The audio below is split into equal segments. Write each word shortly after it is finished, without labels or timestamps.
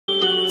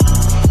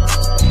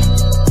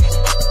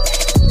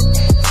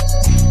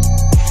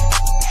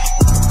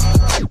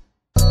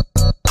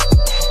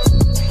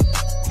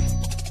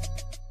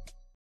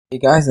Hey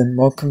guys, and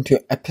welcome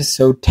to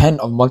episode 10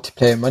 of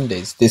Multiplayer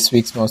Mondays. This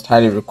week's most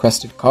highly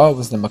requested car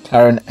was the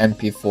McLaren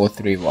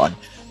MP431.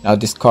 Now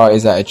this car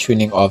is at a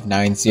tuning of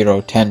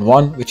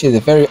 90101, which is a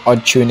very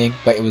odd tuning,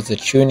 but it was a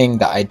tuning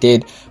that I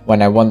did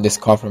when I won this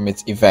car from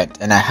its event,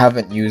 and I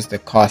haven't used the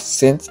car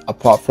since,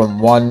 apart from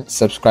one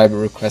subscriber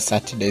request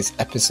at today's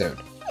episode.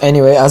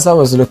 Anyway, as I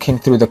was looking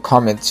through the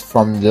comments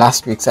from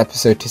last week's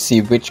episode to see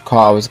which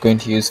car I was going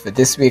to use for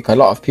this week, a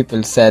lot of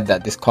people said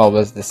that this car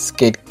was the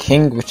SKID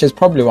King, which is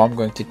probably what I'm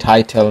going to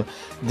title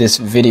this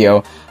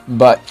video.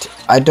 But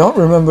I don't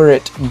remember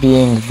it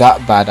being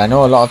that bad. I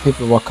know a lot of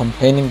people were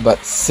complaining, but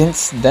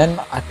since then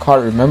I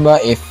can't remember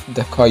if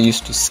the car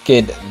used to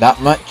skid that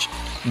much.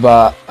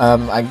 But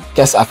I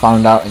guess I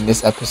found out in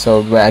this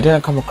episode where I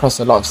didn't come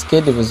across a lot of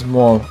skid, it was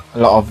more a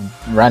lot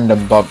of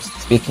random bumps.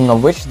 Speaking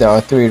of which, there are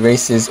 3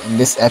 races in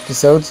this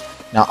episode.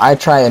 Now I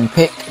try and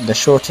pick the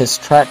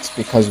shortest tracks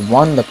because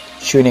one, the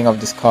tuning of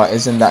this car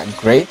isn't that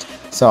great,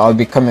 so I'll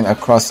be coming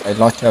across a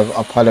lot of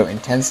Apollo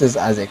Intenses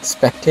as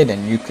expected,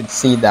 and you could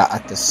see that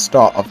at the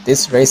start of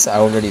this race I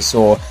already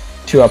saw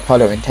 2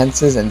 Apollo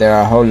Intenses, and there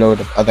are a whole load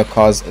of other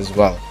cars as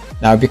well.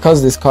 Now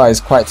because this car is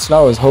quite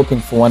slow, I was hoping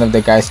for one of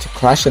the guys to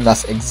crash, and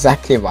that's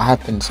exactly what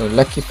happened. So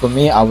lucky for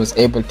me, I was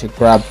able to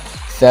grab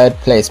 3rd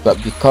place,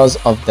 but because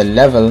of the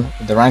level,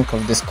 the rank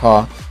of this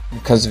car,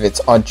 because of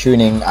its odd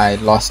tuning, I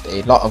lost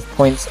a lot of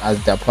points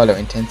as the Apollo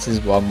Intenses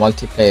were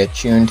multiplayer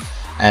tuned,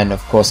 and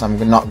of course I'm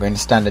not going to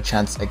stand a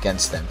chance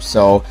against them.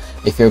 So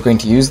if you're going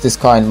to use this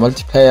car in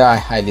multiplayer, I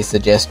highly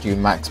suggest you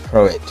max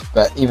pro it,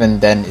 but even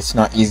then it's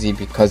not easy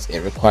because it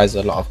requires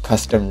a lot of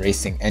custom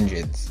racing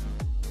engines.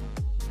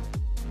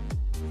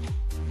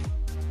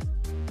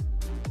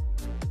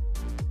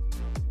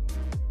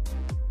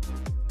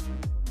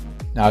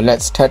 Now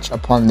let's touch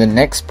upon the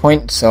next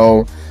point.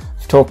 So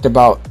I've talked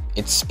about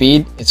its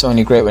speed, it's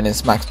only great when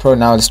it's max pro.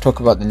 Now let's talk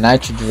about the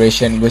nitro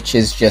duration, which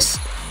is just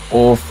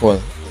awful.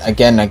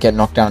 Again, I get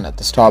knocked down at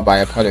the start by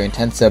Apollo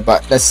Intensa,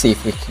 but let's see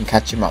if we can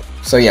catch him up.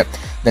 So yeah,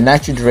 the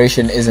nitro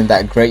duration isn't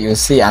that great. You'll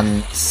see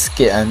I'm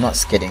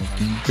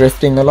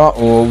drifting a lot,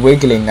 or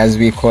wiggling as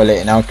we call it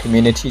in our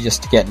community,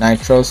 just to get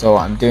nitro. So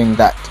I'm doing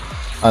that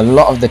a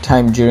lot of the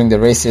time during the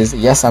races.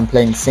 Yes, I'm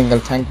playing single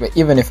tank, but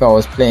even if I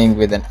was playing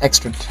with an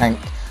extra tank,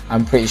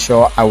 I'm pretty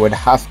sure I would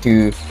have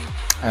to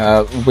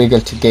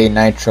wiggle to gain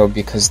nitro,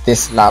 because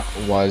this race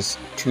was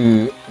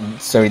 2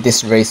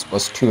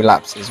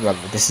 laps as well.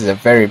 But this is a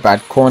very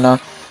bad corner,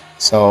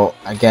 so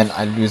again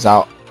I lose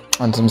out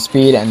on some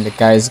speed and the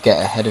guys get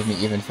ahead of me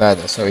even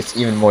further, so it's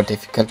even more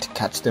difficult to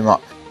catch them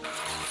up.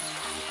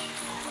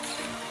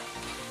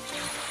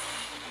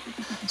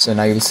 So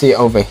now you'll see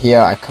over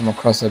here I come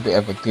across a bit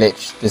of a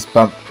glitch. This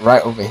bump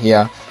right over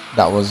here,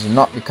 that was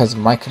not because of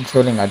my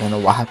controlling. I don't know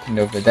what happened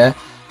over there,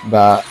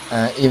 but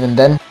even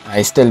then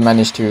I still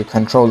managed to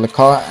control the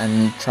car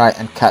and try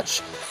and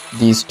catch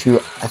these 2,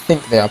 I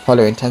think they are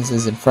Apollo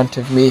Intenses in front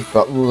of me,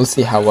 but we'll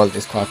see how well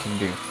this car can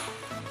do.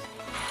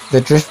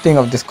 The drifting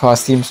of this car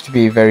seems to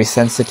be very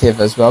sensitive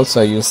as well,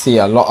 so you'll see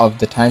a lot of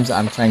the times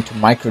I'm trying to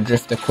micro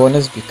drift the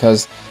corners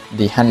because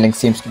the handling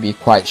seems to be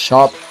quite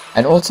sharp.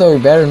 And also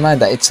bear in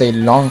mind that it's a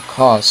long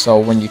car, so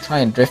when you try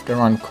and drift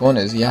around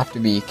corners you have to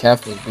be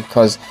careful,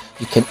 because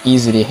you can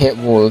easily hit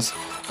walls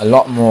a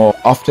lot more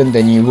often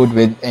than you would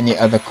with any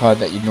other car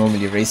that you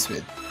normally race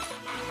with.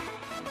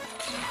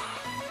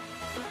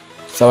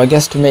 So I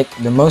guess to make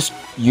the most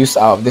use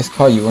out of this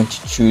car, you want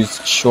to choose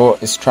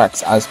shortest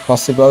tracks as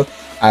possible,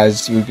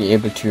 as you'll be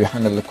able to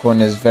handle the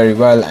corners very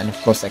well, and of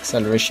course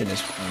acceleration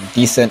is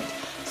decent.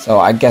 So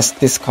I guess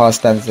this car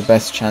stands the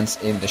best chance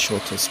in the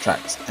shortest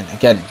tracks, and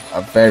again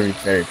a very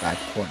bad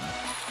corner.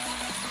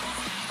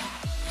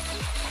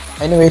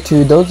 Anyway,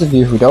 to those of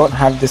you who don't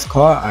have this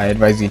car, I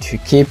advise you to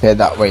keep it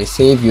that way.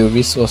 Save your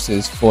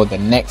resources for the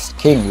next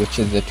king, which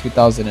is the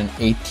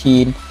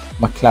 2018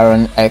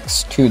 McLaren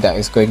X2 that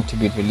is going to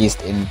be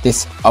released in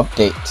this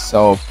update.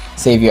 So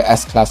save your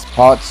S-Class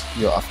parts,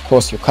 of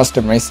course your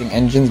custom racing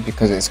engines,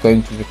 because it's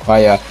going to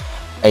require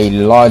a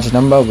large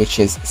number, which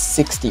is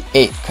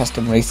 68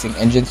 custom racing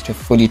engines to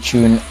fully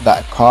tune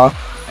that car.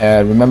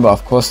 Remember,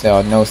 of course, there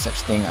are no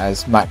such thing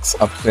as max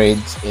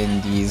upgrades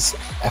in these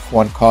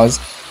F1 cars.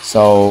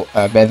 So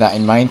bear that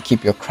in mind.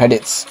 Keep your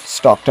credits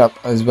stocked up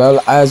as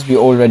well, as we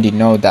already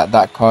know that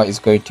that car is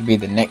going to be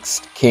the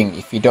next king.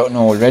 If you don't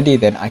know already,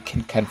 then I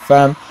can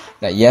confirm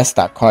that yes,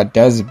 that car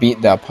does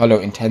beat the Apollo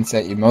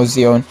Intensa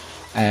Emozione,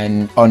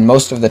 and on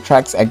most of the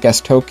tracks, I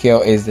guess Tokyo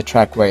is the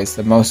track where it's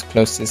the most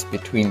closest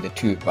between the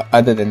 2. But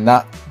other than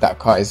that, that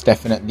car is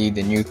definitely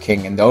the new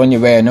king, and the only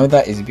way I know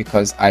that is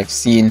because I've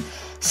seen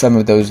some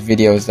of those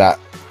videos that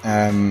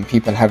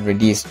people have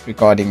released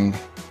regarding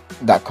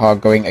that car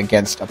going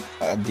against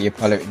the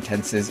Apollo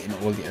Intenses in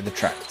all the other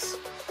tracks.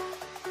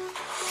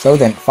 So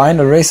then,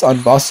 final race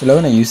on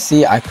Barcelona, you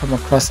see I come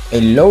across a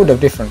load of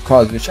different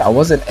cars which I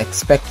wasn't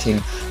expecting.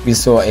 We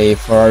saw a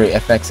Ferrari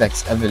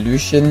FXX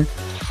Evolution,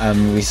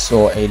 we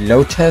saw a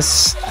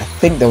Lotus, I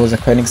think there was a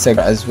Koenigsegg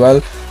as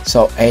well.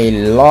 So a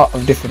lot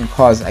of different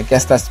cars. I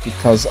guess that's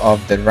because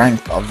of the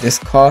rank of this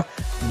car.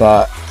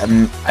 but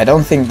I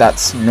don't think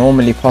that's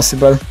normally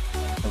possible.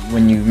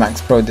 When you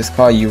max pro this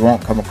car, you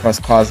won't come across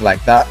cars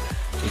like that.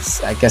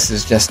 I guess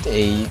it's just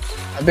a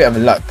bit of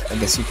luck, I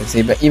guess you can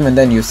say. But even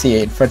then, you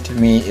see in front of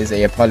me is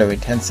a Apollo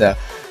Intensa.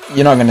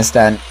 You're not going to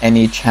stand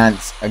any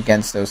chance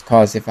against those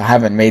cars. If I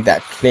haven't made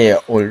that clear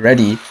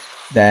already,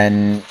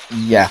 then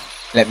yeah,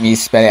 let me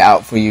spell it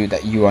out for you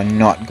that you are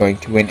not going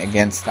to win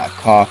against that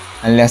car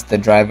unless the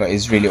driver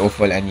is really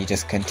awful and he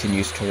just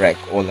continues to wreck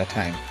all the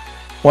time.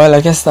 Well,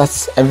 I guess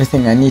that's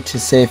everything I need to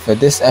say for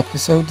this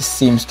episode. It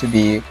seems to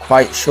be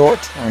quite short,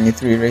 only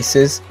 3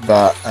 races,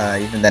 but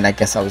even then I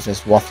guess I was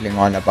just waffling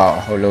on about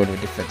a whole load of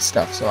different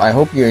stuff. So I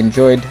hope you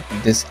enjoyed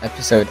this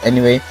episode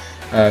anyway,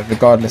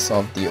 regardless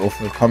of the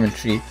awful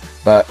commentary.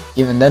 But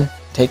even then,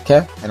 take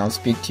care, and I'll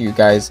speak to you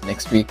guys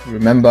next week.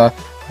 Remember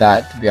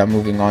that we are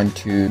moving on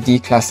to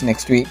D-Class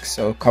next week,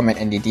 so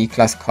comment any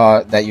D-Class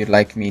car that you'd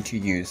like me to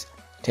use.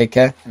 Take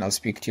care, and I'll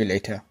speak to you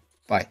later.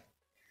 Bye.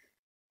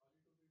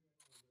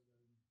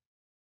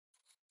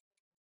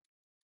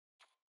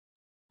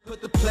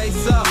 Put the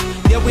place up,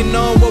 yeah, we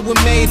know what we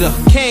made of.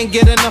 Can't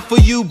get enough of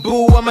you,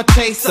 boo, I'm a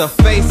chaser.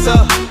 Face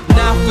up,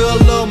 now I feel a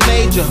little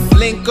major.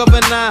 Blink of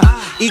an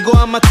eye, ego,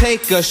 I'ma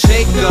take her,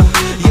 shake her.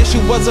 Yeah, she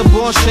was a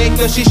born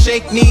shaker, she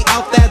shake me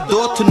out that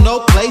door to no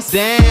place.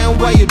 Damn,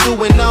 why you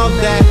doing all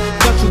that?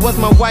 Thought you was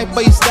my wife,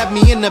 but you stabbed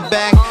me in the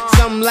back.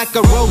 Something like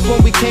a rose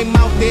when we came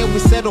out there, we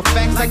settled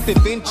facts like Da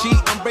Vinci.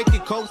 I'm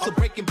breaking codes, so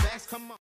breaking backs.